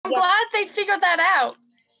they figured that out.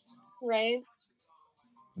 Right.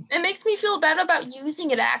 It makes me feel better about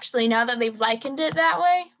using it, actually, now that they've likened it that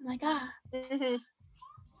way. I'm like, Mm-hmm.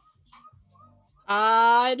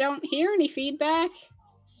 I don't hear any feedback.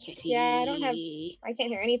 Kitty. Yeah, I can't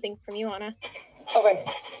hear anything from you, Anna. Okay.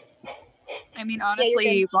 I mean,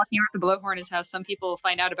 honestly, walking around the blowhorn is how some people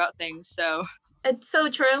find out about things, so. It's so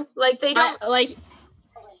true. Like, they don't...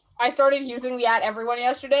 I started using the @everyone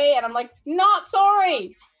yesterday, and I'm like, not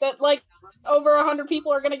sorry that, like, over 100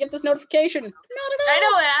 people are going to get this notification. Not at all. I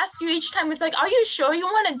know, I asked you each time, it's like, are you sure you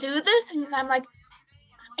want to do this? And I'm like,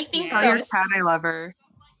 I think so. Tell your cat I love her.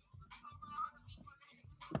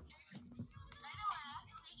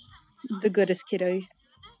 The goodest kiddo.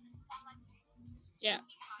 Yeah.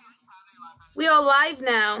 We are live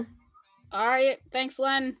now. All right. Thanks,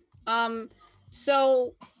 Len.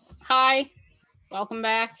 So, hi. Welcome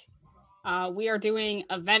back. We are doing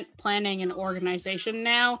event planning and organization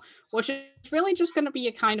now, which is really just going to be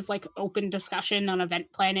a kind of like open discussion on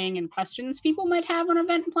event planning and questions people might have on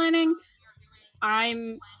event planning.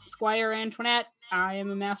 I'm Squire Antoinette. I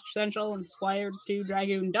am a Master Seneschal and Squire to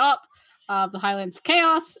Dragoon Dop of the Highlands of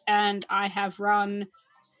Chaos, and I have run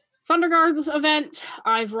Thunderguard's event.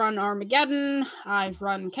 I've run Armageddon. I've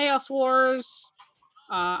run Chaos Wars.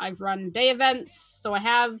 I've run day events, so I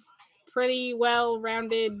have pretty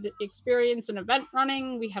well-rounded experience in event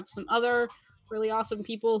running. We have some other really awesome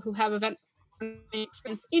people who have event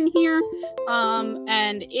experience in here.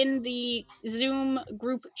 And in the Zoom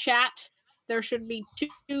group chat, there should be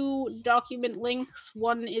 2 document links.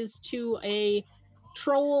 One is to a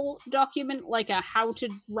troll document, like a how to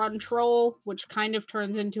run troll, which kind of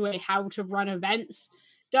turns into a how to run events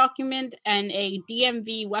document, and a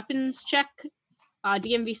DMV weapons check,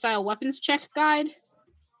 DMV style weapons check guide.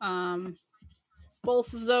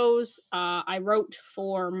 Both of those I wrote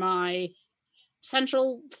for my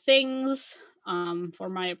essential things for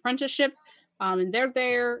my apprenticeship, and they're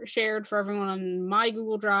there shared for everyone on my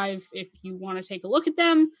Google Drive if you want to take a look at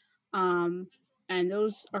them. And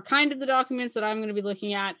those are kind of the documents that I'm going to be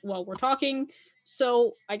looking at while we're talking.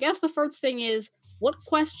 So I guess the first thing is, what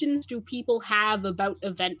questions do people have about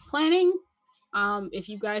event planning? If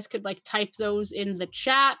you guys could like type those in the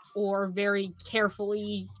chat or very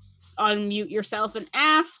carefully unmute yourself and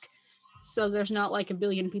ask, so there's not like a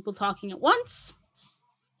billion people talking at once.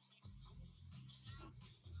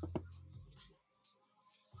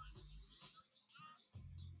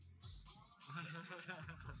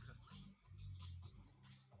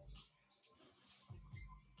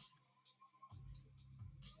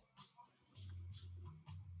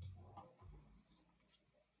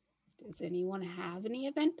 Does anyone have any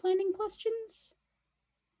event planning questions?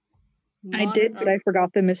 I did, but I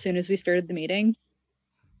forgot them as soon as we started the meeting.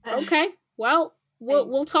 Okay, well,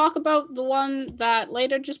 we'll talk about the one that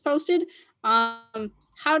Leda just posted.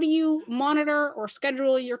 How do you monitor or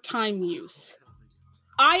schedule your time use?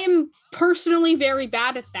 I am personally very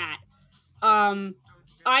bad at that.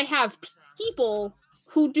 I have people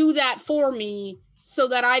who do that for me so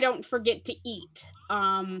that I don't forget to eat.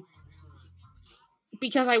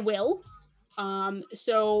 Because I will.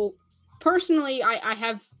 So personally, I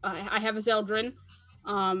have a Zeldrin,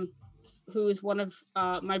 who is one of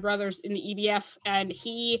my brothers in the EDF, and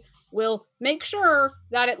he will make sure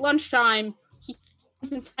that at lunchtime he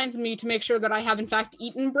comes and finds me to make sure that I have in fact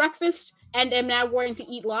eaten breakfast and am now going to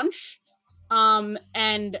eat lunch.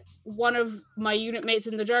 And one of my unit mates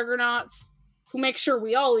in the Juggernauts, who makes sure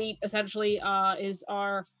we all eat, essentially, is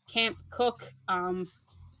our camp cook.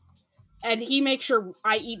 And he makes sure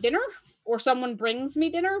I eat dinner, or someone brings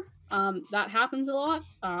me dinner. That happens a lot,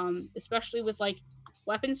 especially with like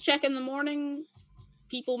weapons check in the morning.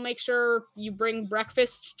 People make sure you bring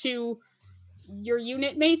breakfast to your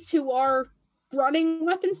unit mates who are running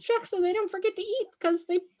weapons check so they don't forget to eat, because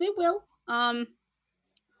they will.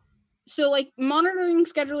 So like monitoring,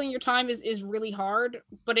 scheduling your time is really hard,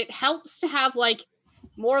 but it helps to have like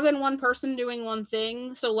more than one person doing one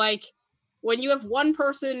thing. So like when you have one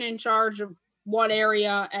person in charge of one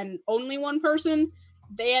area and only one person,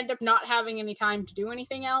 they end up not having any time to do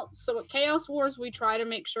anything else. So at Chaos Wars, we try to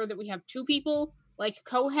make sure that we have 2 people like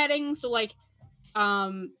co-heading. So like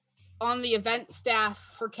on the event staff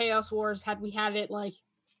for Chaos Wars, had we had it like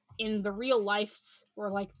in the real lives or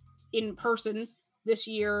like in person this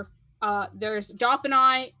year, there's Dop and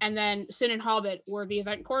I, and then Sin and Hobbit were the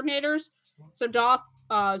event coordinators. So Dop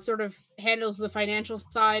sort of handles the financial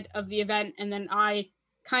side of the event, and then I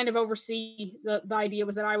kind of oversee, the idea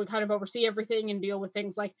was that I would kind of oversee everything and deal with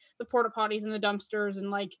things like the porta potties and the dumpsters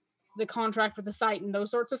and like the contract with the site and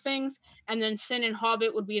those sorts of things. And then Sin and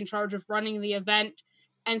Hobbit would be in charge of running the event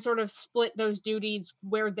and sort of split those duties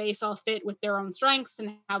where they saw fit with their own strengths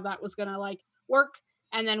and how that was going to like work.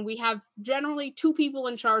 And then we have generally 2 people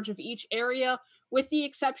in charge of each area, with the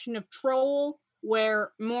exception of Troll,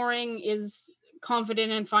 where Mooring is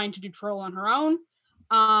confident and fine to do Troll on her own,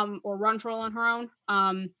 or run Troll on her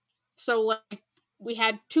own. So like we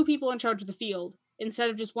had 2 people in charge of the field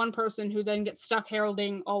instead of just one person who then gets stuck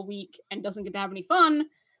heralding all week and doesn't get to have any fun.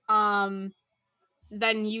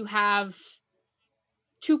 Then you have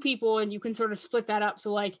 2 people and you can sort of split that up.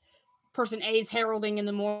 So like person A is heralding in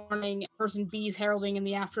the morning, person B is heralding in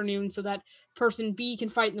the afternoon, so that person B can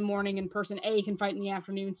fight in the morning and person A can fight in the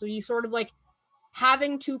afternoon. So you sort of like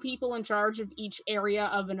having 2 people in charge of each area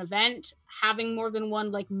of an event, having more than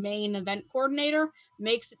one like main event coordinator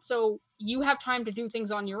makes it so you have time to do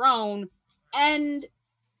things on your own and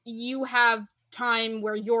you have time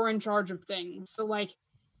where you're in charge of things. So like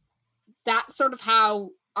that's sort of how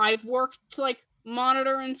I've worked to like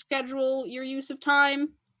monitor and schedule your use of time,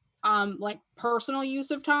 like personal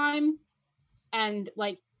use of time. And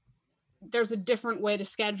like there's a different way to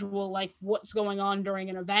schedule like what's going on during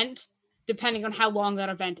an event depending on how long that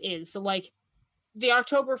event is. So like the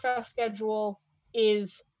Oktoberfest schedule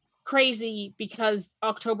is crazy because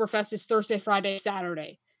Oktoberfest is Thursday, Friday,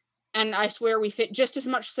 Saturday. And I swear we fit just as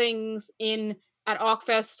much things in at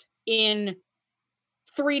Okfest in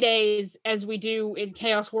 3 days as we do in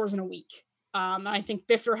Chaos Wars in a week. I think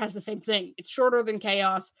Bifter has the same thing. It's shorter than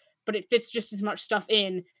Chaos, but it fits just as much stuff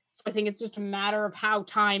in. So I think it's just a matter of how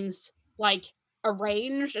time's like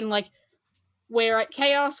arranged, and like where at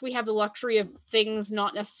Chaos we have the luxury of things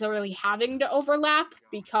not necessarily having to overlap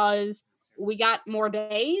because we got more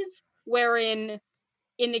days, wherein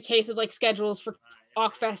in the case of like schedules for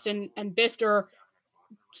Okfest and Bifter,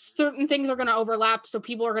 certain things are going to overlap, so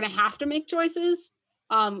people are going to have to make choices.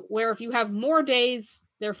 Where if you have more days,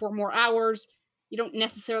 therefore more hours, you don't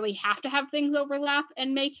necessarily have to have things overlap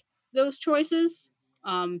and make those choices.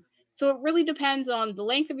 So it really depends on the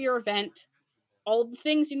length of your event, all the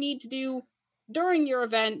things you need to do during your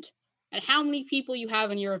event, and how many people you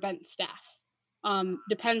have in your event staff.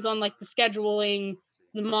 Depends on like the scheduling,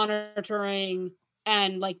 the monitoring,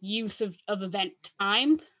 and like use of event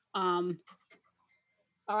time. I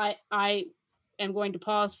am going to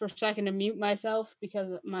pause for a second to mute myself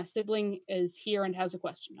because my sibling is here and has a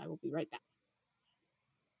question. I will be right back.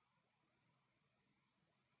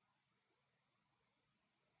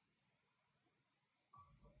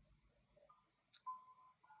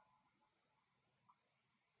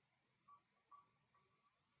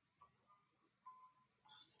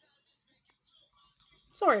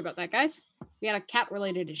 Sorry about that, guys. We had a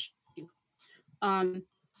cat-related issue.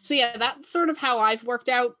 So yeah, that's sort of how I've worked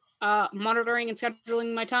out monitoring and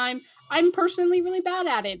scheduling my time. I'm personally really bad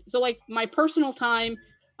at it. So like my personal time,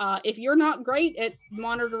 if you're not great at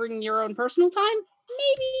monitoring your own personal time,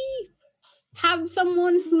 maybe have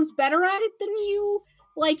someone who's better at it than you,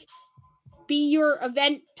 like be your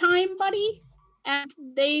event time buddy, and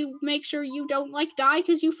they make sure you don't like die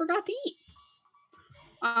because you forgot to eat.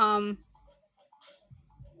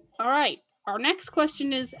 All right. Our next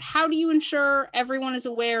question is, how do you ensure everyone is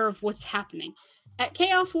aware of what's happening? At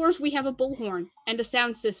Chaos Wars, we have a bullhorn and a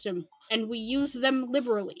sound system, and we use them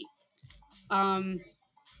liberally. Okfest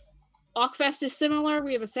is similar.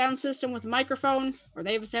 We have a sound system with a microphone, or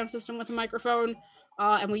they have a sound system with a microphone,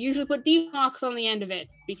 and we usually put demox on the end of it,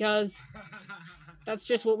 because that's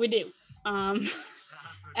just what we do.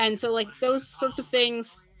 And so, like, those sorts of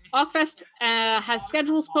things. Okfest has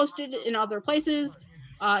schedules posted in other places.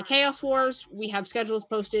 Chaos Wars, we have schedules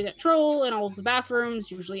posted at Troll in all of the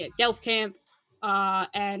bathrooms, usually at Gelf Camp.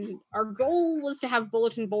 And our goal was to have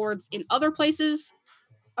bulletin boards in other places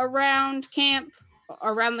around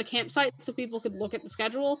the campsite, so people could look at the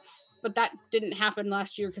schedule. But that didn't happen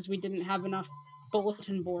last year because we didn't have enough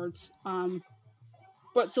bulletin boards.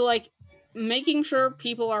 But so, like, making sure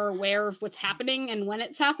people are aware of what's happening and when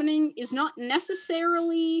it's happening is not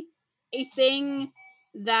necessarily a thing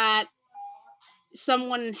that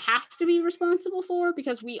someone has to be responsible for,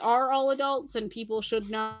 because we are all adults and people should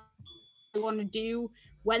know what they want to do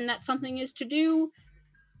when that something is to do.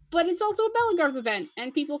 But it's also a Bellegarth event,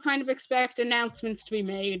 and people kind of expect announcements to be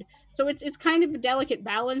made. So it's kind of a delicate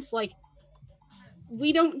balance. Like,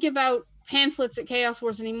 we don't give out pamphlets at Chaos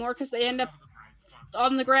Wars anymore because they end up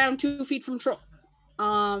on the ground 2 feet from Troll.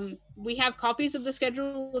 We have copies of the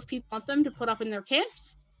schedule if people want them to put up in their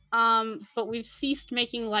camps. But we've ceased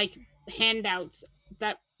making like handouts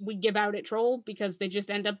that we give out at Troll because they just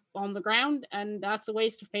end up on the ground, and that's a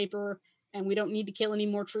waste of paper, and we don't need to kill any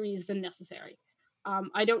more trees than necessary.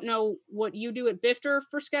 I don't know what you do at Bifter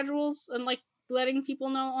for schedules and like letting people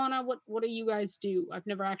know, Anna? What do you guys do? I've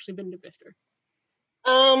never actually been to Bifter.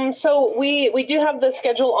 So we do have the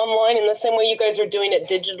schedule online in the same way you guys are doing it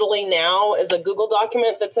digitally now as a Google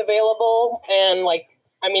document that's available. And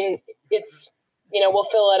it's, we'll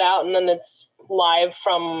fill it out and then it's live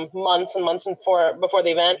from months and months before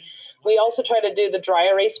the event. We also try to do the dry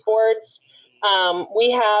erase boards.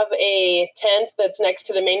 We have a tent that's next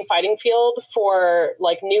to the main fighting field for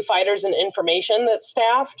new fighters and information that's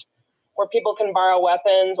staffed, where people can borrow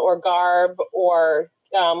weapons or garb or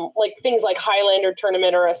things like Highlander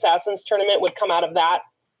tournament or Assassins tournament would come out of that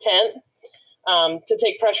tent to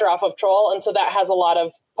take pressure off of Troll. And so that has a lot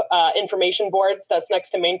of information boards that's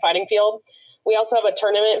next to main fighting field. We also have a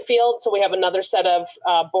tournament field, so we have another set of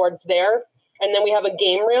boards there. And then we have a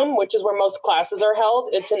game room, which is where most classes are held.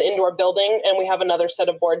 It's an indoor building, and we have another set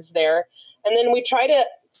of boards there. And then we try to,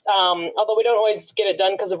 although we don't always get it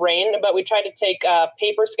done because of rain, but we try to take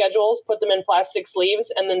paper schedules, put them in plastic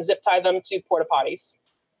sleeves, and then zip tie them to porta potties.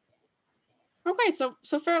 Okay,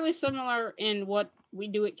 so fairly similar in what we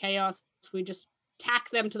do at Chaos. We just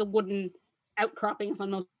tack them to the wooden outcroppings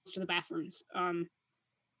on most of the bathrooms.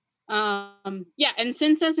 And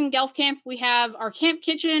since as in Gelf Camp, we have our camp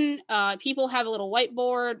kitchen. People have a little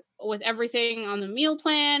whiteboard with everything on the meal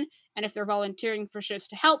plan, and if they're volunteering for shifts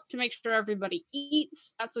to help to make sure everybody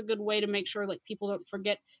eats, that's a good way to make sure people don't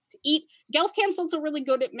forget to eat. Gelf Camp's also really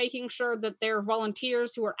good at making sure that their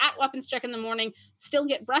volunteers who are at weapons check in the morning still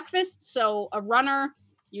get breakfast. So a runner,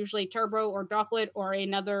 usually Turbo or Dopplet or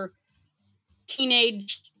another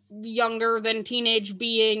younger than teenage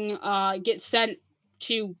being, gets sent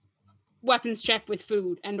to weapons check with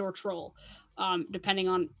food and or Troll, depending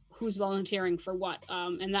on who's volunteering for what.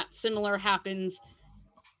 And that similar happens.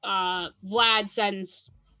 Vlad sends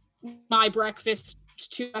my breakfast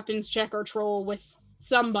to weapons check or Troll with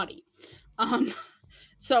somebody.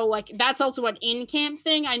 So that's also an in-camp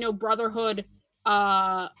thing. I know Brotherhood,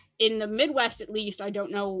 in the Midwest at least, I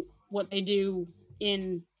don't know what they do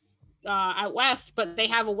in out west, but they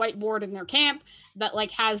have a whiteboard in their camp that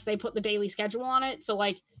they put the daily schedule on it. So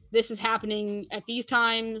this is happening at these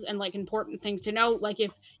times, and important things to note,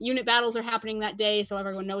 if unit battles are happening that day, so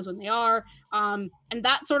everyone knows when they are. And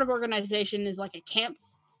that sort of organization is a camp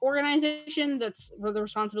organization that's for the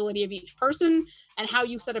responsibility of each person, and how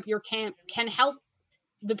you set up your camp can help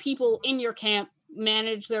the people in your camp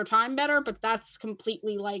manage their time better, but that's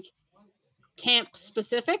completely camp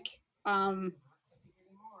specific.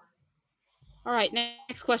 All right,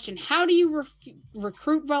 next question. How do you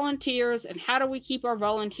recruit volunteers, and how do we keep our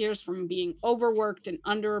volunteers from being overworked and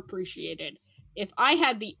underappreciated? If I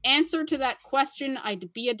had the answer to that question,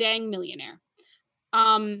 I'd be a dang millionaire.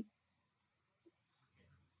 A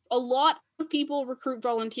lot of people recruit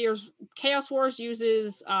volunteers. Chaos Wars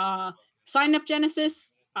uses Sign-Up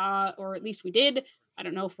Genesis, or at least we did. I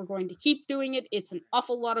don't know if we're going to keep doing it. It's an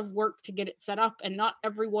awful lot of work to get it set up, and not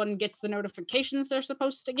everyone gets the notifications they're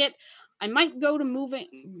supposed to get. I might go to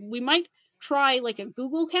we might try a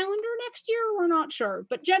Google Calendar next year. We're not sure.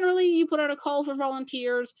 But generally, you put out a call for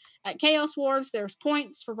volunteers. At Chaos Wars, there's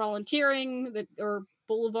points for volunteering, or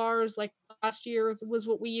boulevards, last year was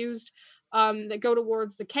what we used, that go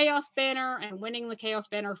towards the Chaos Banner and winning the Chaos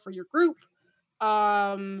Banner for your group.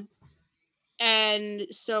 And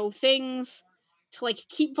so things to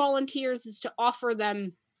keep volunteers is to offer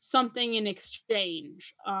them something in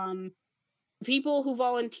exchange. People who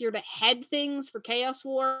volunteer to head things for Chaos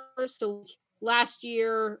Wars. So last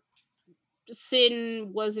year,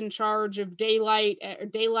 Sin was in charge of day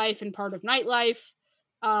life and part of nightlife.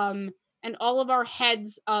 And all of our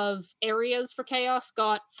heads of areas for Chaos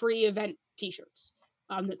got free event t-shirts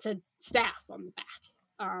that said staff on the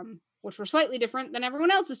back, which were slightly different than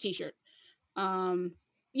everyone else's t-shirt.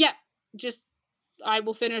 I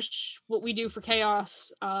will finish what we do for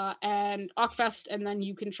Chaos and Ockfest, and then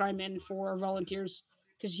you can chime in for volunteers,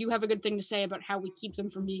 because you have a good thing to say about how we keep them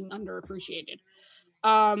from being underappreciated.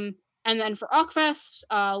 And then for Ockfest,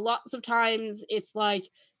 lots of times it's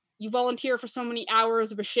you volunteer for so many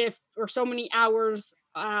hours of a shift or so many hours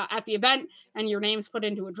at the event, and your name's put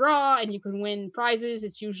into a draw, and you can win prizes.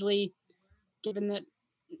 It's usually, given that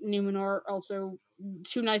Numenor also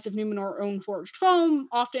 2 nights of Numenor own forged foam,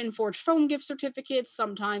 often forged foam gift certificates.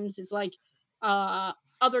 Sometimes it's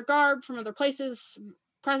other garb from other places,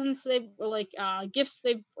 presents gifts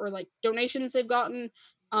or donations they've gotten.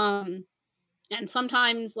 And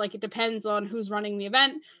sometimes it depends on who's running the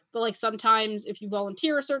event, but sometimes if you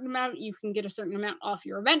volunteer a certain amount, you can get a certain amount off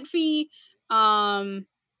your event fee. And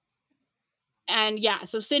yeah,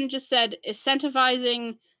 so Sin just said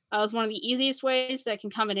incentivizing is one of the easiest ways that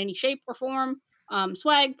can come in any shape or form.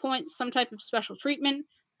 Swag, points, some type of special treatment.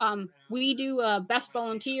 We do a best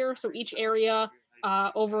volunteer, so each area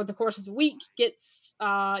over the course of the week gets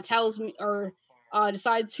tells me or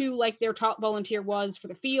decides who like their top volunteer was for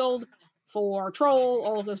the field, for troll,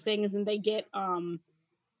 all of those things, and they get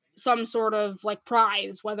some sort of like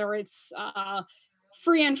prize, whether it's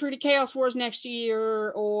free entry to Chaos Wars next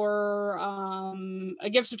year or a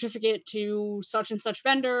gift certificate to such and such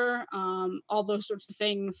vendor, all those sorts of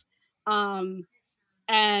things.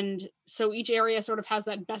 And so each area sort of has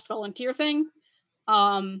that best volunteer thing.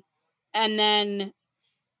 And then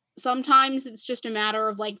sometimes it's just a matter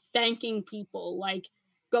of like thanking people, like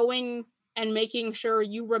going and making sure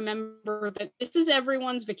you remember that this is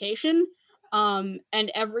everyone's vacation.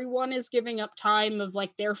 And everyone is giving up time of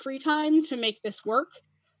like their free time to make this work.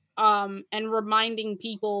 And reminding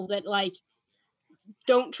people that like,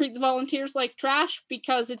 don't treat the volunteers like trash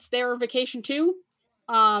because it's their vacation too.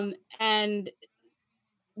 And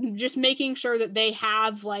just making sure that they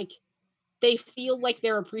have like, they feel like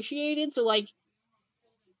they're appreciated. So like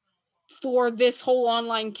for this whole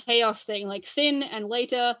online chaos thing, like Sin and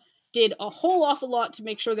Leta did a whole awful lot to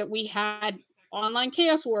make sure that we had online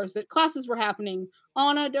chaos wars, that classes were happening.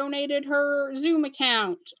 Anna donated her Zoom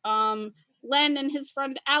account. Len and his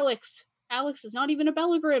friend Alex is not even a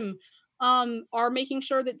Bellegrim, are making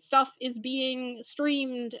sure that stuff is being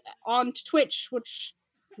streamed onto Twitch, which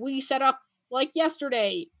we set up like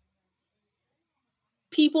yesterday.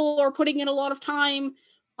 People are putting in a lot of time,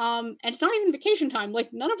 and it's not even vacation time.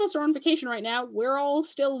 Like, none of us are on vacation right now. We're all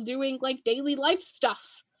still doing like daily life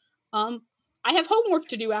stuff. I have homework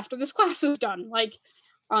to do after this class is done. Like,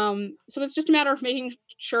 so it's just a matter of making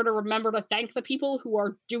sure to remember to thank the people who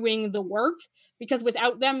are doing the work, because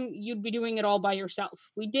without them, you'd be doing it all by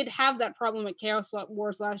yourself. We did have that problem at Chaos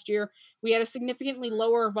Wars last year. We had a significantly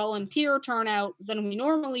lower volunteer turnout than we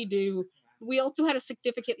normally do. We also had a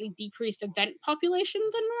significantly decreased event population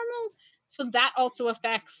than normal, so that also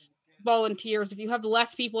affects volunteers. If you have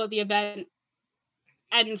less people at the event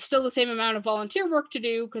and still the same amount of volunteer work to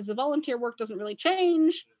do, because the volunteer work doesn't really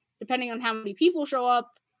change depending on how many people show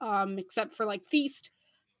up, except for like Feast,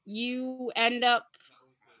 you end up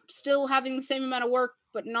still having the same amount of work,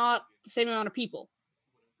 but not the same amount of people.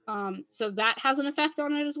 So that has an effect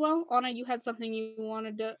on it as well. Anna, you had something you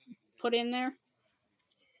wanted to put in there?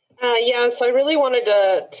 Yeah, so I really wanted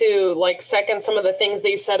to like second some of the things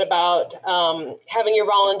that you said about having your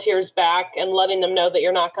volunteers back and letting them know that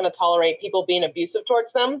you're not going to tolerate people being abusive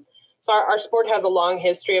towards them. So our sport has a long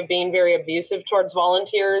history of being very abusive towards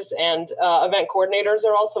volunteers, and event coordinators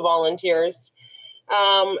are also volunteers.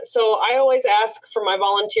 So I always ask for my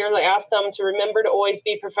volunteers, I ask them to remember to always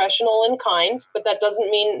be professional and kind, but that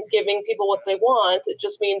doesn't mean giving people what they want. It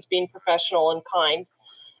just means being professional and kind.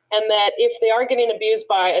 And that if they are getting abused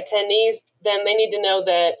by attendees, then they need to know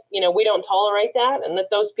that, you know, we don't tolerate that, and that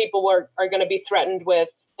those people are going to be threatened with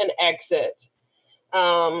an exit.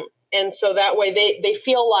 And so that way they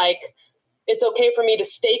feel like it's okay for me to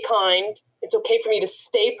stay kind. It's okay for me to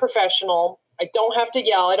stay professional. I don't have to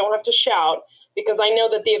yell. I don't have to shout, because I know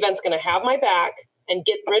that the event's going to have my back and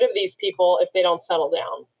get rid of these people if they don't settle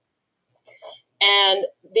down. And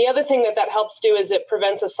the other thing that helps do is it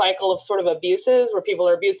prevents a cycle of sort of abuses where people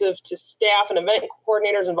are abusive to staff and event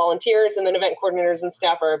coordinators and volunteers, and then event coordinators and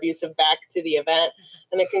staff are abusive back to the event,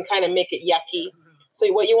 and it can kind of make it yucky.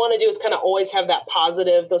 So what you want to do is kind of always have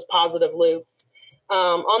those positive loops.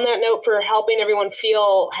 On that note, for helping everyone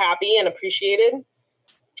feel happy and appreciated,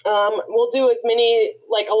 we'll do as many,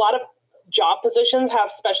 like a lot of job positions have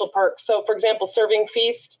special perks. So for example, serving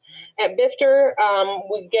Feast at Bifter,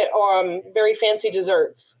 we get very fancy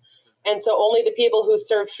desserts. And so only the people who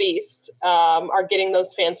serve Feast are getting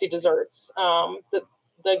those fancy desserts.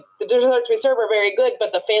 The desserts we serve are very good,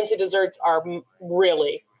 but the fancy desserts are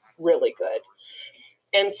really, really good.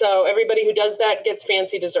 And so everybody who does that gets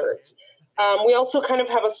fancy desserts. We also kind of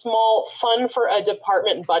have a small fund for a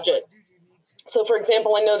department budget. So, for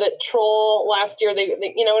example, I know that Troll last year,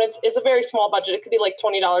 they you know, and it's a very small budget. It could be like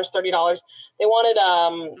 $20, $30. They wanted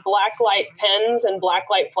black light pens and black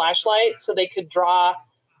light flashlights so they could draw,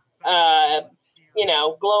 you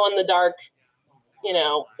know, glow in the dark, you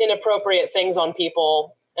know, inappropriate things on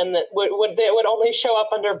people, and that would only show up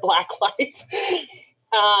under black light.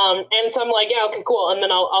 And so I'm like, yeah, okay, cool. And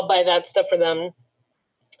then I'll buy that stuff for them.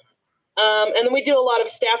 And then we do a lot of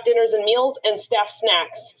staff dinners and meals and staff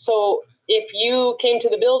snacks. So if you came to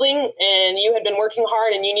the building and you had been working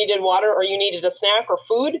hard and you needed water or you needed a snack or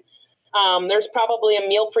food, there's probably a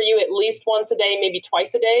meal for you at least once a day, maybe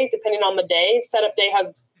twice a day, depending on the day. Setup day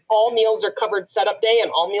has all meals are covered setup day,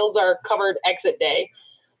 and all meals are covered exit day.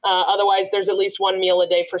 Otherwise, there's at least one meal a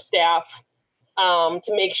day for staff.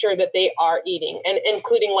 to make sure that they are eating, and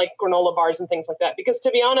including like granola bars and things like that. Because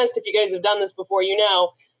to be honest, if you guys have done this before, you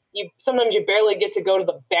know, sometimes you barely get to go to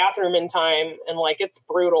the bathroom in time, and like it's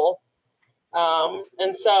brutal.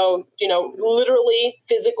 And so, you know, literally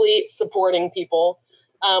physically supporting people.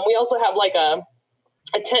 We also have like a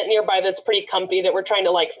tent nearby that's pretty comfy that we're trying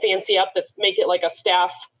to like fancy up. That's make it like a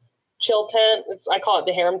staff chill tent. I call it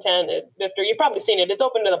the harem tent. Victor, you've probably seen it. It's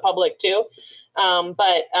open to the public too.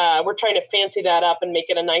 But we're trying to fancy that up and make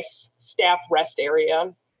it a nice staff rest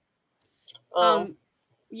area.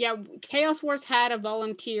 Yeah, Chaos Wars had a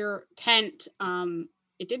volunteer tent.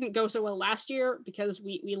 It didn't go so well last year because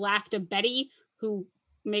we lacked a Betty who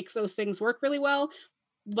makes those things work really well.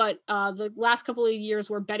 But the last couple of years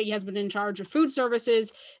where Betty has been in charge of food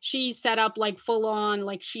services, she set up like full on,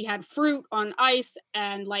 like she had fruit on ice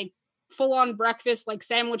and like full on breakfast, like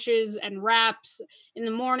sandwiches and wraps in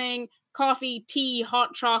the morning, coffee, tea,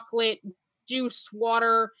 hot chocolate, juice,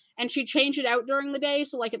 water, and she'd change it out during the day.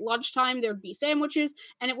 So like at lunchtime, there'd be sandwiches,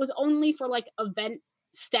 and it was only for like event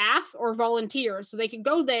staff or volunteers. So they could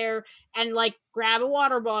go there and like grab a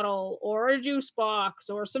water bottle or a juice box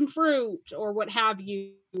or some fruit or what have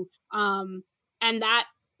you. And that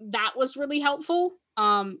was really helpful.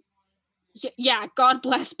 Yeah, God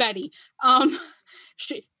bless Betty.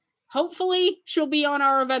 Hopefully she'll be on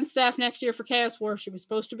our event staff next year for Chaos Wars. She was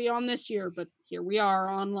supposed to be on this year, but here we are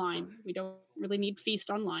online. We don't really need Feast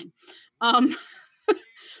online.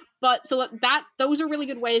 But so those are really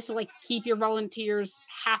good ways to like keep your volunteers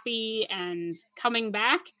happy and coming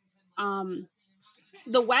back.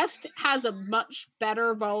 The West has a much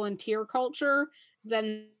better volunteer culture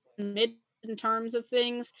than Mid in terms of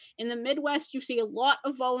things. In the Midwest, you see a lot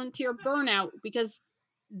of volunteer burnout because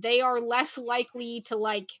they are less likely to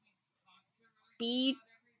like be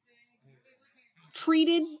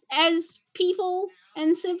treated as people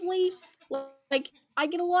and civilly. Like I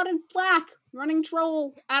get a lot of flack running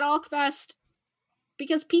troll at Ockfest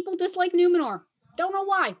because people dislike Numenor. Don't know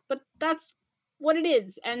why, but that's what it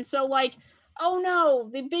is. And so like, oh no,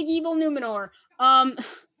 the big evil Numenor.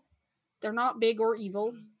 They're not big or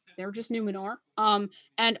evil. They're just Numenor.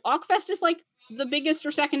 And Ockfest is like the biggest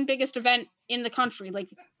or second biggest event in the country. Like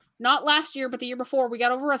not last year, but the year before, we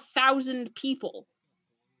got over 1,000 people.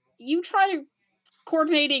 You try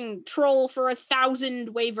coordinating troll for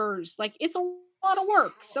 1,000 waivers. Like it's a lot of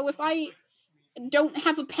work. So if I don't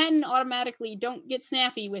have a pen automatically, don't get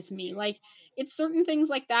snappy with me. Like it's certain things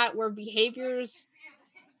like that where behaviors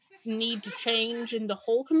need to change in the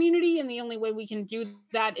whole community, and the only way we can do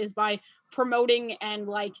that is by promoting and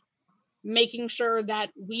like making sure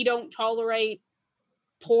that we don't tolerate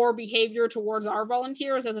poor behavior towards our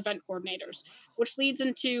volunteers as event coordinators, which leads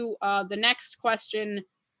into the next question.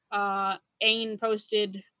 Ain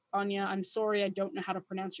posted, Anya, I'm sorry, I don't know how to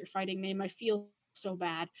pronounce your fighting name. I feel so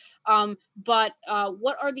bad. But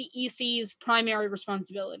what are the EC's primary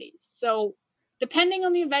responsibilities? So depending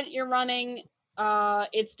on the event you're running,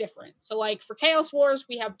 it's different. So like for Chaos Wars,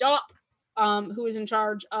 we have Dop, who is in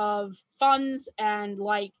charge of funds and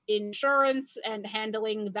like insurance and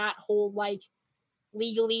handling that whole like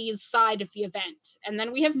legalese side of the event. And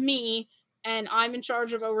then we have me, and I'm in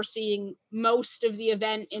charge of overseeing most of the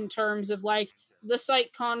event in terms of like the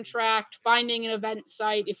site contract, finding an event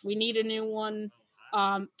site if we need a new one,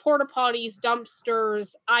 porta potties,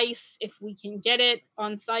 dumpsters, ice if we can get it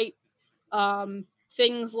on site,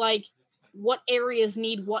 things like what areas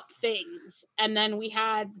need what things. And then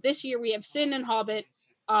this year we have Sin and Hobbit,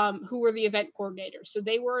 who were the event coordinators. So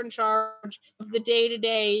they were in charge of the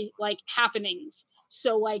day-to-day like happenings.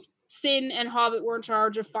 So like Sin and Hobbit were in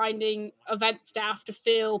charge of finding event staff to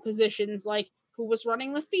fill positions like who was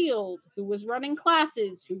running the field, who was running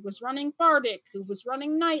classes, who was running Bardic, who was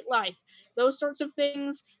running nightlife. Those sorts of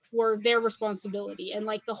things were their responsibility. And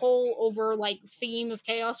like the whole over like theme of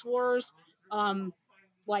Chaos Wars,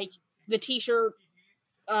 like the t-shirt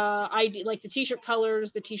like the t-shirt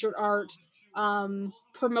colors, the t-shirt art,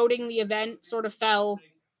 promoting the event sort of fell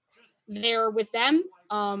there with them.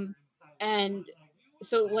 And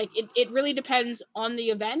so like it really depends on the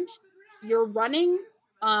event you're running.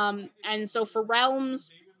 And so for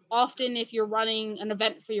realms, often if you're running an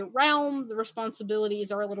event for your realm, the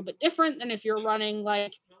responsibilities are a little bit different than if you're running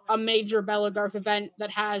like a major Belagarth event that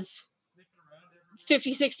has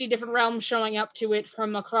 50, 60 different realms showing up to it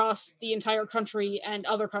from across the entire country and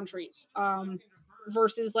other countries,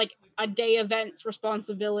 versus like a day event's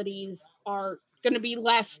responsibilities are going to be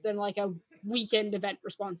less than like a weekend event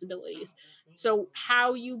responsibilities. So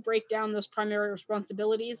how you break down those primary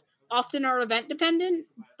responsibilities often are event dependent,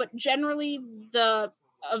 but generally the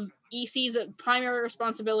EC's primary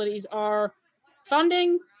responsibilities are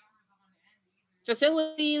funding,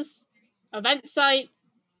 facilities, event site,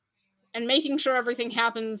 and making sure everything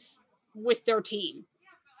happens with their team.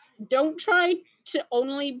 Don't try to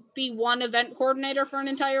only be one event coordinator for an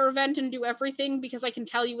entire event and do everything, because I can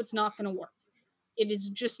tell you it's not going to work. It is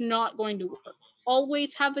just not going to work.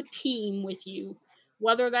 Always have a team with you,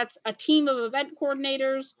 whether that's a team of event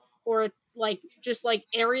coordinators or just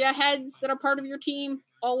area heads that are part of your team.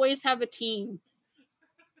 Always have a team.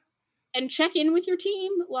 And check in with your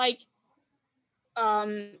team,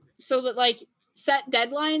 so that set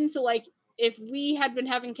deadlines. So if we had been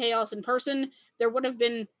having chaos in person, there would have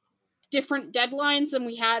been different deadlines than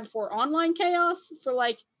we had for online chaos for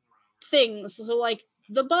things. So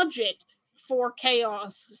the budget for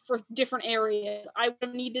chaos for different areas, I would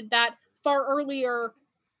have needed that far earlier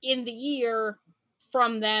in the year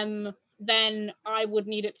from them than I would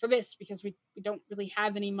need it for this, because we don't really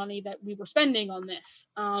have any money that we were spending on this,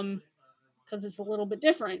 because it's a little bit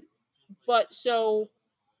different. But so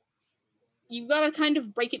you've got to kind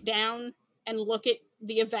of break it down and look at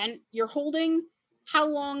the event you're holding, how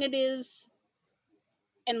long it is,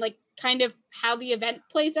 and kind of how the event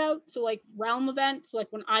plays out. So realm events,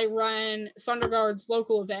 when I run Thunderguard's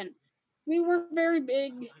local event, we weren't very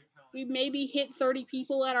big. We maybe hit 30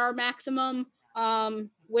 people at our maximum,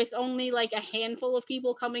 with only a handful of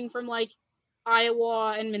people coming from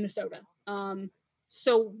Iowa and Minnesota.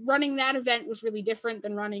 So running that event was really different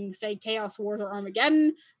than running, say, Chaos Wars or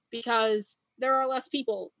Armageddon, because there are less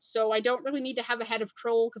people. So I don't really need to have a head of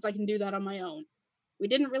troll, because I can do that on my own. We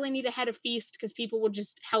didn't really need a head of feast, because people would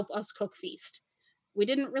just help us cook feast. We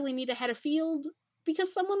didn't really need a head of field,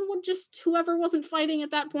 because someone would just, whoever wasn't fighting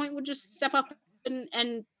at that point, would just step up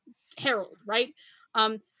and herald, right?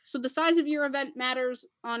 So the size of your event matters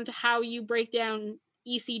onto how you break down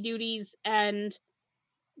EC duties, and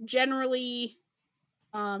generally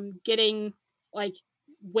getting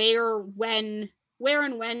where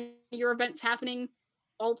and when your event's happening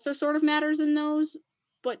also sort of matters in those.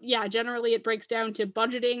 But yeah, generally it breaks down to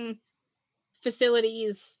budgeting,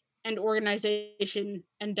 facilities, and organization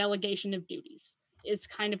and delegation of duties is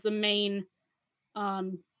kind of the main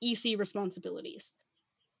EC responsibilities.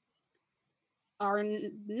 Our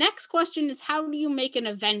next question is, how do you make an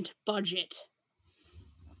event budget?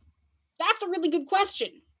 That's a really good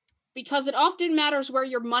question, because it often matters where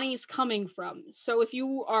your money's coming from. So if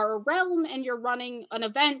you are a realm and you're running an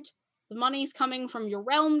event, the money's coming from your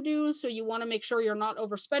realm dues, so you want to make sure you're not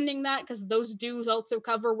overspending that, because those dues also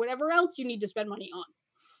cover whatever else you need to spend money on.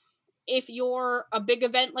 If you're a big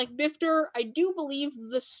event like Bifter, I do believe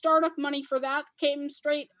the startup money for that came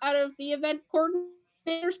straight out of the event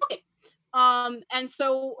coordinator's pocket. And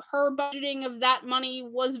so her budgeting of that money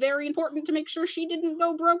was very important to make sure she didn't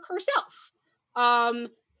go broke herself.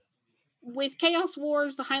 With Chaos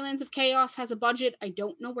Wars, the Highlands of Chaos has a budget. I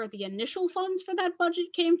don't know where the initial funds for that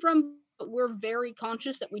budget came from, but we're very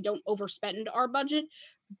conscious that we don't overspend our budget,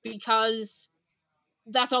 because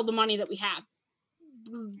that's all the money that we have.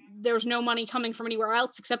 There's no money coming from anywhere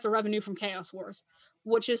else except the revenue from Chaos Wars,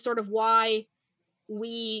 which is sort of why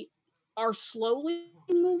we are slowly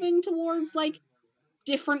moving towards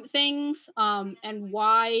different things, and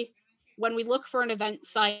why when we look for an event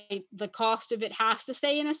site, the cost of it has to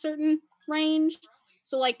stay in a certain range.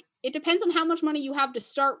 So it depends on how much money you have to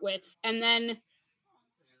start with, and then,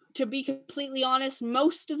 to be completely honest,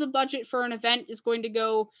 most of the budget for an event is going to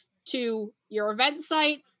go to your event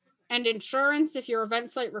site and insurance if your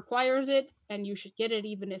event site requires it, and you should get it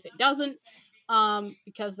even if it doesn't,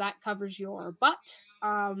 because that covers your butt.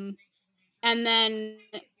 And then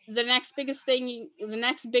the next biggest thing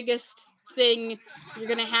you're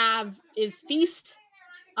gonna have is feast,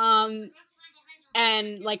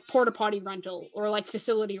 and porta potty rental or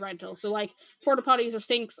facility rental. So porta potties or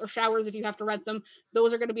sinks or showers, if you have to rent them,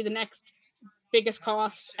 those are going to be the next biggest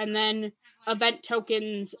cost. And then event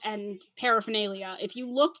tokens and paraphernalia. If you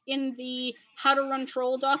look in the How to Run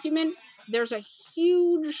Troll document, there's a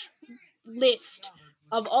huge list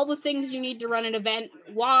of all the things you need to run an event,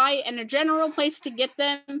 why, and a general place to get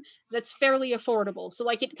them that's fairly affordable. So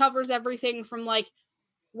it covers everything from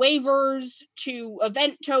waivers to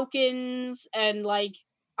event tokens, and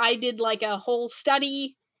I did a whole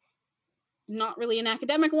study, not really an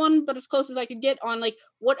academic one, but as close as I could get, on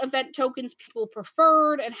what event tokens people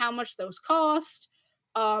preferred and how much those cost,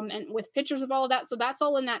 and with pictures of all of that. So that's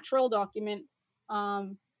all in that troll document,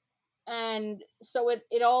 and so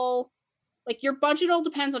it all, your budget all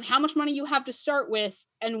depends on how much money you have to start with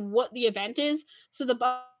and what the event is. So the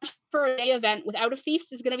budget for a day event without a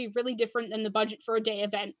feast is going to be really different than the budget for a day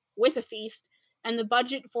event with a feast. And the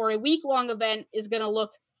budget for a week-long event is going to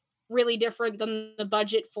look really different than the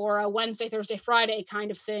budget for a Wednesday, Thursday, Friday kind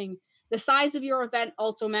of thing. the size of your event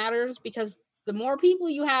also matters, because the more people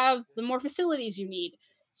you have, the more facilities you need.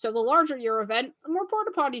 So the larger your event, the more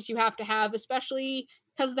porta potties you have to have, especially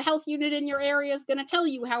because the health unit in your area is going to tell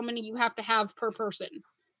you how many you have to have per person.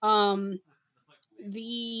 The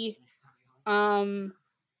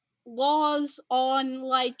laws on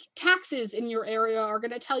like taxes in your area are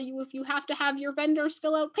going to tell you if you have to have your vendors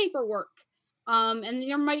fill out paperwork. And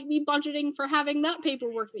there might be budgeting for having that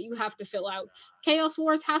paperwork that you have to fill out. Chaos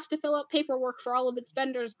Wars has to fill out paperwork for all of its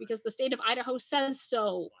vendors because the state of Idaho says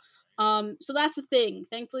so. So that's a thing.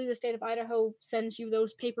 Thankfully, the state of Idaho sends you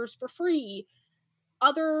those papers for free.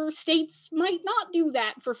 Other states might not do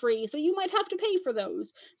that for free, so you might have to pay for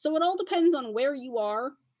those. So it all depends on where you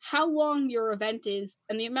are, how long your event is,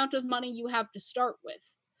 and the amount of money you have to start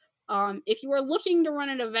with. If you are looking to run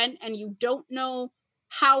an event and you don't know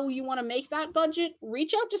how you want to make that budget,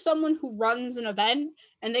 reach out to someone who runs an event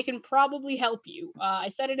and they can probably help you. I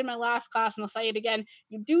said it in my last class and I'll say it again.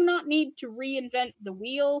 You do not need to reinvent the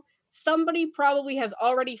wheel. Somebody probably has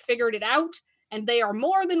already figured it out and they are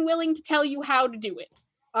more than willing to tell you how to do it.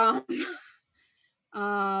 All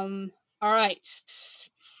right.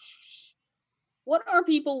 What are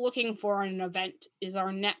people looking for in an event is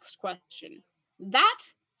our next question. That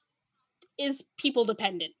is people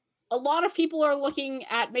dependent. A lot of people are looking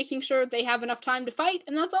at making sure they have enough time to fight,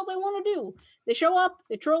 and that's all they want to do. They show up,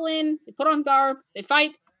 they troll in, they put on garb, they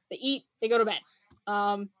fight, they eat, they go to bed.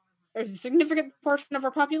 There's a significant portion of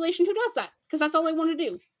our population who does that, because that's all they want to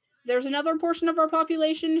do. There's another portion of our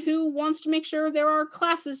population who wants to make sure there are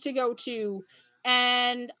classes to go to,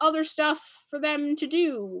 and other stuff for them to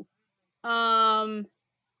do, and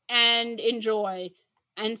enjoy.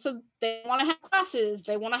 And so they want to have classes,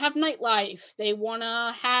 they want to have nightlife, they want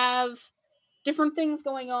to have different things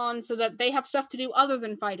going on so that they have stuff to do other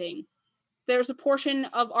than fighting. There's a portion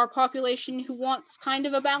of our population who wants kind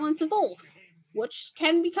of a balance of both, which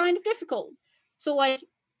can be kind of difficult. So, like,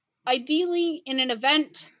 ideally in an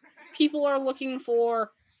event, people are looking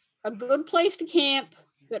for a good place to camp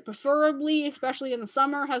that preferably, especially in the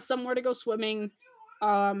summer, has somewhere to go swimming.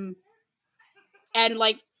 And,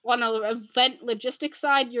 like, on an event logistics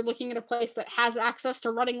side, you're looking at a place that has access to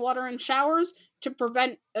running water and showers to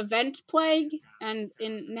prevent event plague, and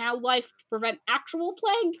in now life to prevent actual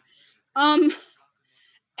plague.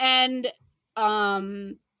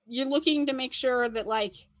 You're looking to make sure that,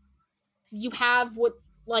 like, you have what,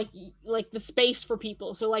 like the space for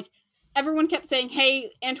people. So, like, everyone kept saying,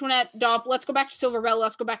 hey, Antoinette, Dop, let's go back to Silverbell,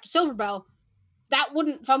 let's go back to Silverbell. That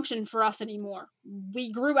wouldn't function for us anymore.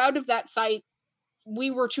 We grew out of that site.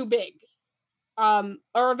 We were too big. Our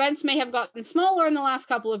events may have gotten smaller in the last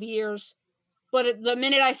couple of years, but the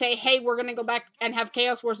minute I say, hey, we're going to go back and have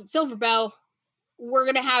Chaos Wars at Silverbell, we're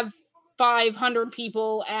going to have 500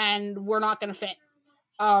 people and we're not going to fit.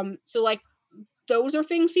 So, like, those are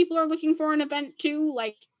things people are looking for in an event too.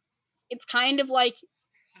 Like, it's kind of like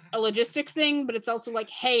a logistics thing, but it's also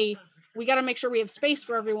like, hey, we got to make sure we have space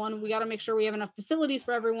for everyone. We got to make sure we have enough facilities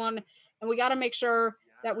for everyone. And we got to make sure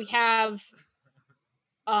that we have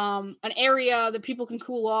an area that people can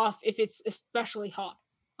cool off if it's especially hot,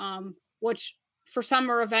 which for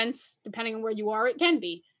summer events, depending on where you are, it can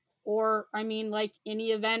be. Or, I mean, like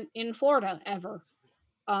any event in Florida ever.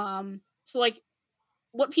 So, like,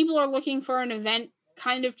 what people are looking for in an event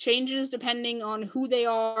kind of changes depending on who they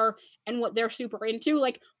are and what they're super into.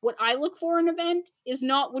 Like, what I look for in an event is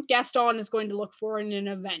not what Gaston is going to look for in an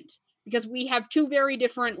event, because we have two very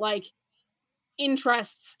different, like,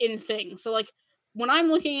 interests in things. So, like, when I'm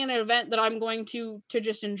looking at an event that I'm going to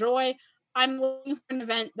just enjoy, I'm looking for an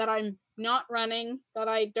event that I'm not running, that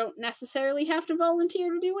I don't necessarily have to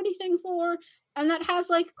volunteer to do anything for, and that has,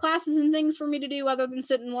 like, classes and things for me to do other than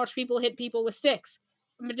sit and watch people hit people with sticks.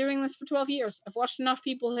 I've been doing this for 12 years. I've watched enough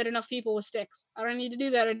people hit enough people with sticks. I don't need to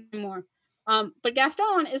do that anymore. But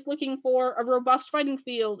Gaston is looking for a robust fighting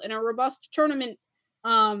field and a robust tournament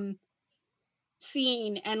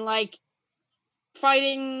scene and, like,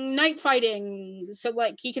 night fighting. So,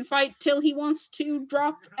 like, he can fight till he wants to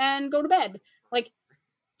drop and go to bed. Like,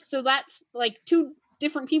 so that's, like, two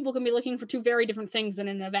different people can be looking for two very different things in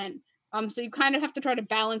an event. So you kind of have to try to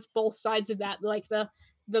balance both sides of that, like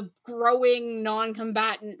the growing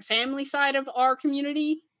non-combatant family side of our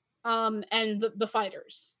community, and the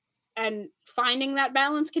fighters. And finding that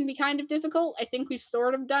balance can be kind of difficult. I think we've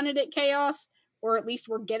sort of done it at Chaos, or at least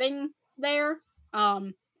we're getting there.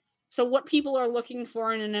 So what people are looking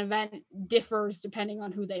for in an event differs depending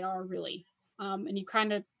on who they are, really. And you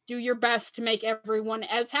kind of do your best to make everyone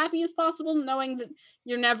as happy as possible, knowing that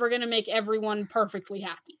you're never going to make everyone perfectly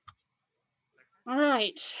happy. All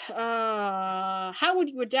right. How would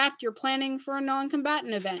you adapt your planning for a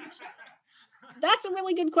non-combatant event? That's a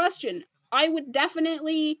really good question. I would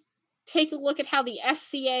definitely take a look at how the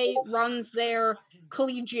SCA runs their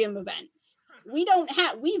collegium events.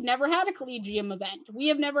 We've never had a collegium event. We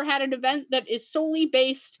have never had an event that is solely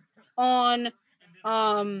based on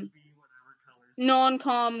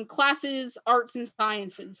non-com classes, arts and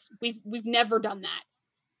sciences. We've never done that.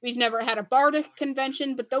 We've never had a bardic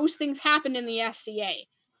convention, but those things happen in the SCA.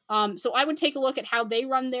 So I would take a look at how they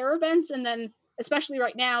run their events, and then especially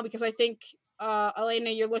right now, because I think Elena,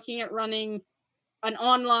 you're looking at running an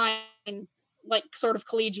online like sort of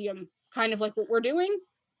collegium, kind of like what we're doing.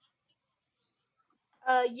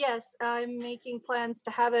 Yes, I'm making plans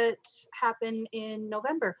to have it happen in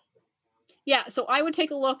November. Yeah, so I would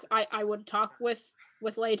take a look. I would talk with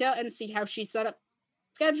Leta and see how she set up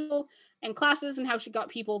schedule and classes and how she got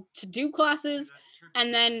people to do classes,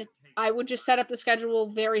 and then I would just set up the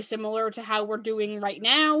schedule very similar to how we're doing right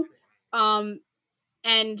now,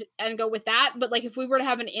 and go with that. But like if we were to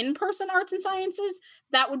have an in-person arts and sciences,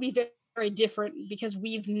 that would be very, very different because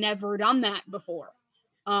we've never done that before.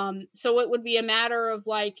 So it would be a matter of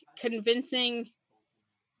like convincing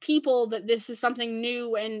people that this is something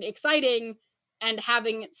new and exciting, and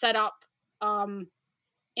having it set up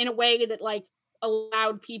in a way that like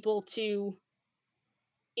allowed people to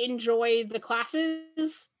enjoy the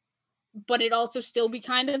classes, but it also still be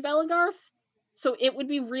kind of Belagarth. So it would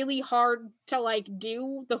be really hard to like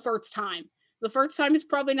do the first time. The first time is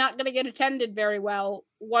probably not going to get attended very well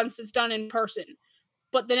once it's done in person.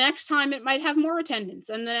 But the next time it might have more attendance,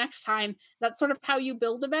 and the next time, that's sort of how you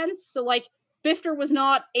build events. So like Bifter was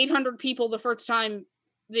not 800 people the first time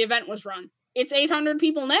the event was run. It's 800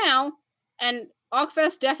 people now, and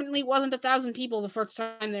Ogfest definitely wasn't 1,000 people the first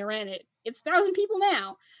time they ran it. It's 1,000 people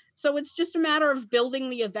now. So it's just a matter of building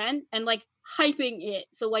the event and like hyping it.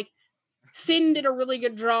 So like Sin did a really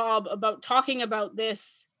good job about talking about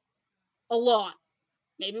this a lot.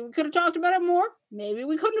 Maybe we could have talked about it more. Maybe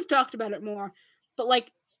we couldn't have talked about it more. But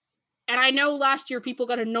like, and I know last year people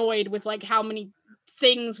got annoyed with like how many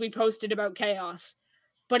things we posted about chaos,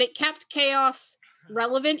 but it kept chaos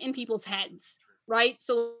relevant in people's heads, right?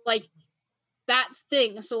 So like that's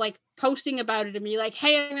thing. So like posting about it and be like,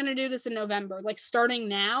 hey, I'm going to do this in November. Like starting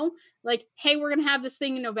now, like, hey, we're going to have this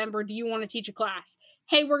thing in November. Do you want to teach a class?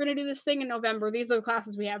 Hey, we're going to do this thing in November. These are the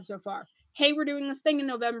classes we have so far. Hey, we're doing this thing in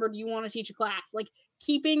November. Do you want to teach a class? Like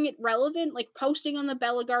keeping it relevant, like posting on the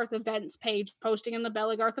Belagarth events page, posting on the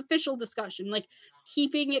Belagarth official discussion, like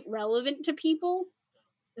keeping it relevant to people.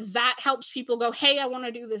 That helps people go, hey, I want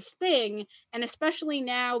to do this thing. And especially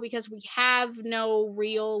now because we have no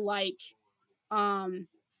real like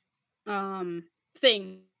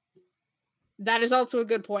thing. That is also a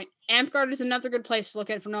good point. Amtgard is another good place to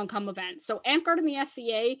look at for non-com events. So Amtgard and the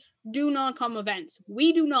SCA do non-com events.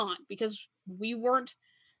 We do not, because we weren't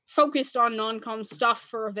focused on non-com stuff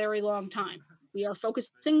for a very long time. We are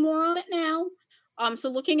focusing more on it now. So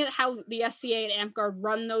looking at how the SCA and Amtgard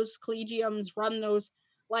run those collegiums, run those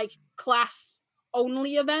like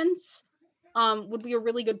class-only events, would be a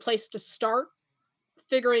really good place to start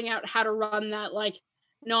figuring out how to run that like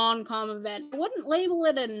non-com event. I wouldn't label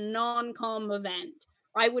it a non-com event.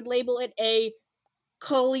 I would label it a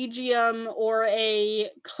collegium or a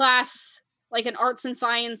class, like an arts and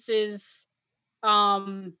sciences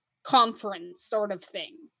conference sort of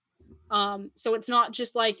thing. So it's not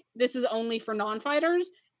just like, this is only for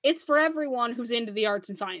non-fighters. It's for everyone who's into the arts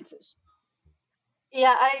and sciences.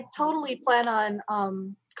 Yeah, I totally plan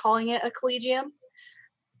on calling it a collegium.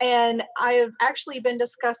 And I've actually been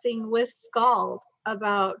discussing with Scald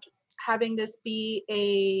about having this be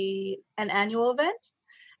an annual event.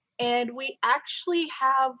 And we actually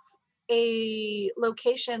have a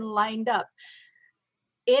location lined up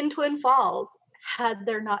in Twin Falls had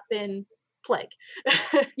there not been plague.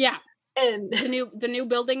 Yeah. And the new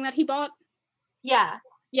building that he bought? Yeah.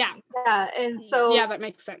 Yeah. Yeah. And so yeah, that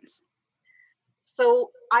makes sense.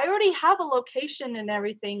 So I already have a location and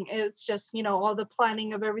everything. It's just, all the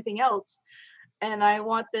planning of everything else. And I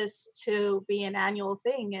want this to be an annual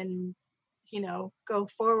thing and, go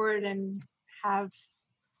forward and have,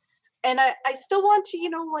 and I still want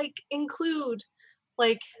to, include,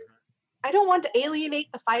 I don't want to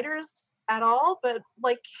alienate the fighters at all, but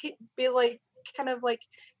be kind of like,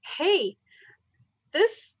 hey,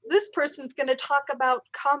 this person's going to talk about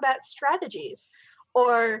combat strategies,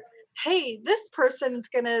 or hey, this person's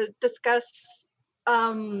going to discuss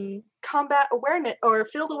combat awareness or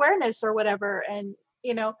field awareness or whatever, and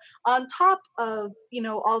on top of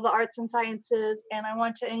all the arts and sciences. And I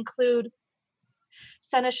want to include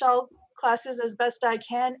Seneschal classes as best I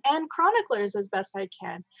can and chroniclers as best I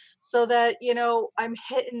can, so that I'm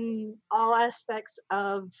hitting all aspects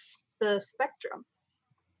of the spectrum.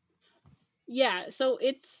 Yeah, so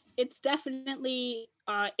it's definitely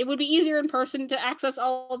it would be easier in person to access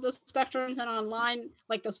all of those spectrums, and online,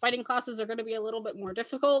 like those fighting classes are going to be a little bit more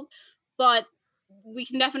difficult, but we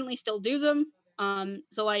can definitely still do them.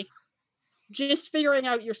 So like just figuring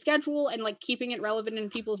out your schedule and like keeping it relevant in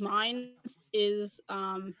people's minds is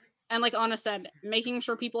and like Anna said, making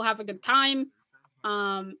sure people have a good time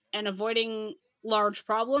and avoiding large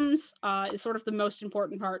problems is sort of the most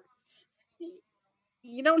important part.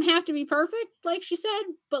 You don't have to be perfect, like she said,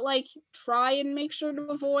 but like try and make sure to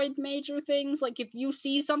avoid major things. Like if you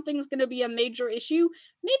see something's going to be a major issue,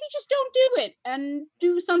 maybe just don't do it and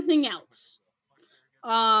do something else.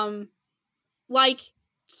 Like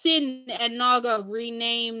Sin and Naga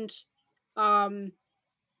renamed a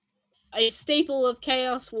staple of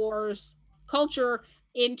Chaos Wars culture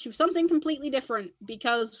into something completely different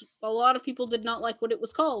because a lot of people did not like what it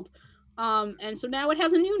was called. And so now it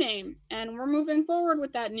has a new name, and we're moving forward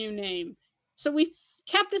with that new name. So we've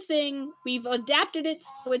kept a thing, we've adapted it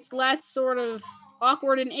so it's less sort of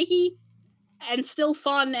awkward and icky, and still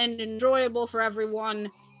fun and enjoyable for everyone,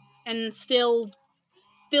 and still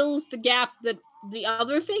fills the gap that the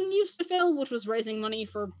other thing used to fill, which was raising money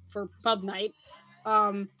for pub night.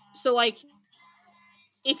 So like,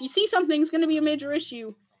 if you see something's going to be a major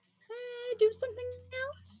issue, do something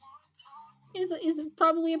else is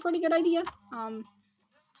probably a pretty good idea.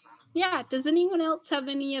 Yeah, does anyone else have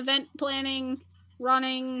any event planning,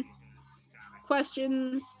 running,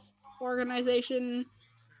 questions, organization,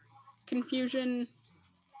 confusion?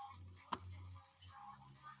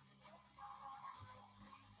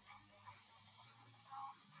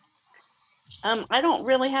 I don't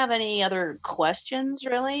really have any other questions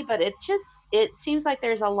really, but it seems like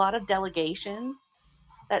there's a lot of delegation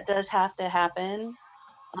that does have to happen.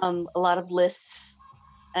 A lot of lists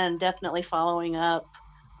and definitely following up.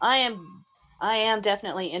 I am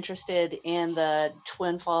definitely interested in the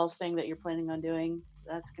Twin Falls thing that you're planning on doing.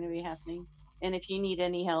 That's going to be happening. And if you need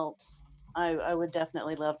any help, I would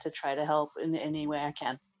definitely love to try to help in any way I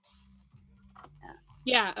can.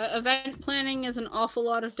 Yeah, event planning is an awful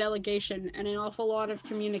lot of delegation and an awful lot of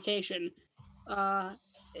communication.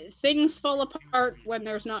 Things fall apart when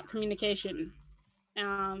there's not communication.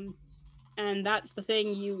 And that's the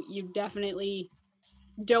thing you definitely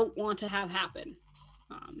don't want to have happen.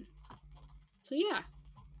 So yeah.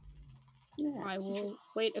 I will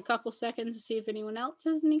wait a couple seconds to see if anyone else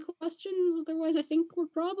has any questions. Otherwise, I think we're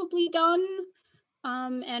probably done.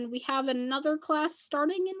 And we have another class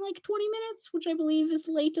starting in like 20 minutes, which I believe is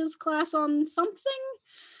Leita's class on something.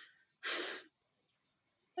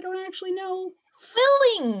 I don't actually know.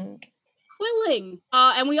 Quilling.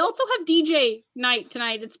 And we also have DJ night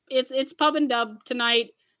tonight. It's pub and dub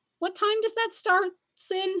tonight. What time does that start,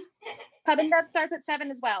 Sin? Pub and dub starts at 7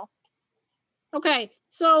 as well. Okay,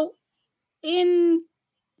 so in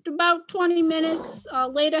about 20 minutes,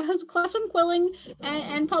 Leita has a class on quilling,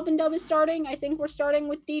 and Pub and Dub is starting. I think we're starting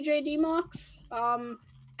with DJ Demox. And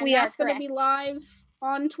that's going to be live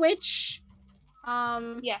on Twitch.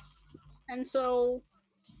 Yes. And so,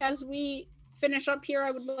 as we finish up here, I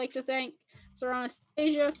would like to thank Sir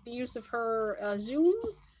Anastasia for the use of her Zoom,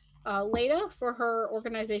 Leita for her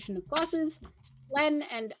organization of classes, Len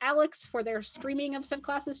and Alex for their streaming of said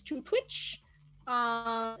classes to Twitch,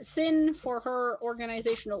 Sin for her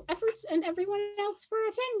organizational efforts, and everyone else for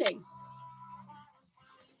attending.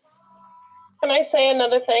 Can I say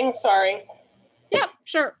another thing? Sorry. Yeah,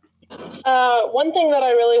 sure. One thing that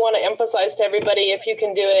I really want to emphasize to everybody, if you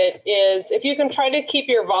can do it, is if you can try to keep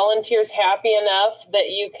your volunteers happy enough that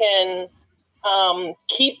you can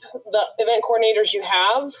keep the event coordinators you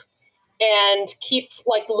have and keep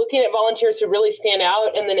like looking at volunteers who really stand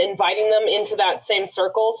out and then inviting them into that same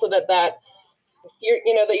circle so that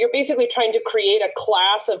you're basically trying to create a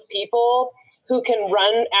class of people who can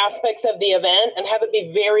run aspects of the event and have it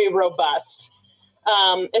be very robust.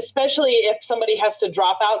 Especially if somebody has to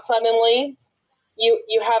drop out suddenly,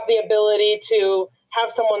 you have the ability to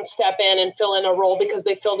have someone step in and fill in a role because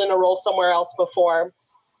they filled in a role somewhere else before.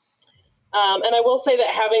 And I will say that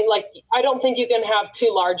I don't think you can have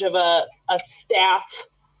too large of a staff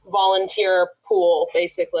volunteer pool,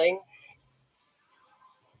 basically.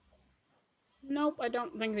 Nope, I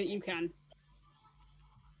don't think that you can.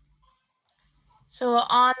 So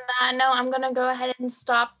on that note, I'm going to go ahead and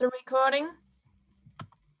stop the recording.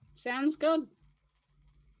 Sounds good.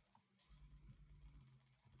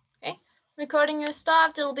 Okay, recording is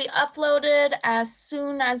stopped. It'll be uploaded as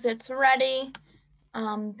soon as it's ready.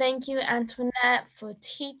 Thank you, Antoinette, for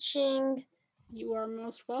teaching. You are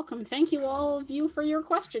most welcome. Thank you all of you for your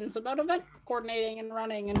questions about event coordinating and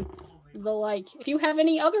running and the like. If you have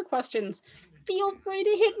any other questions, feel free to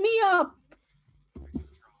hit me up.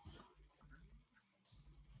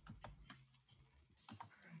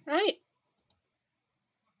 Right.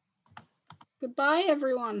 Goodbye,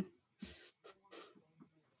 everyone.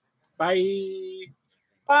 Bye.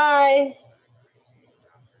 Bye.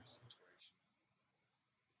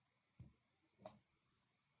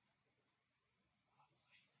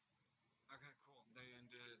 Okay, cool. They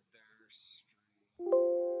ended their stream.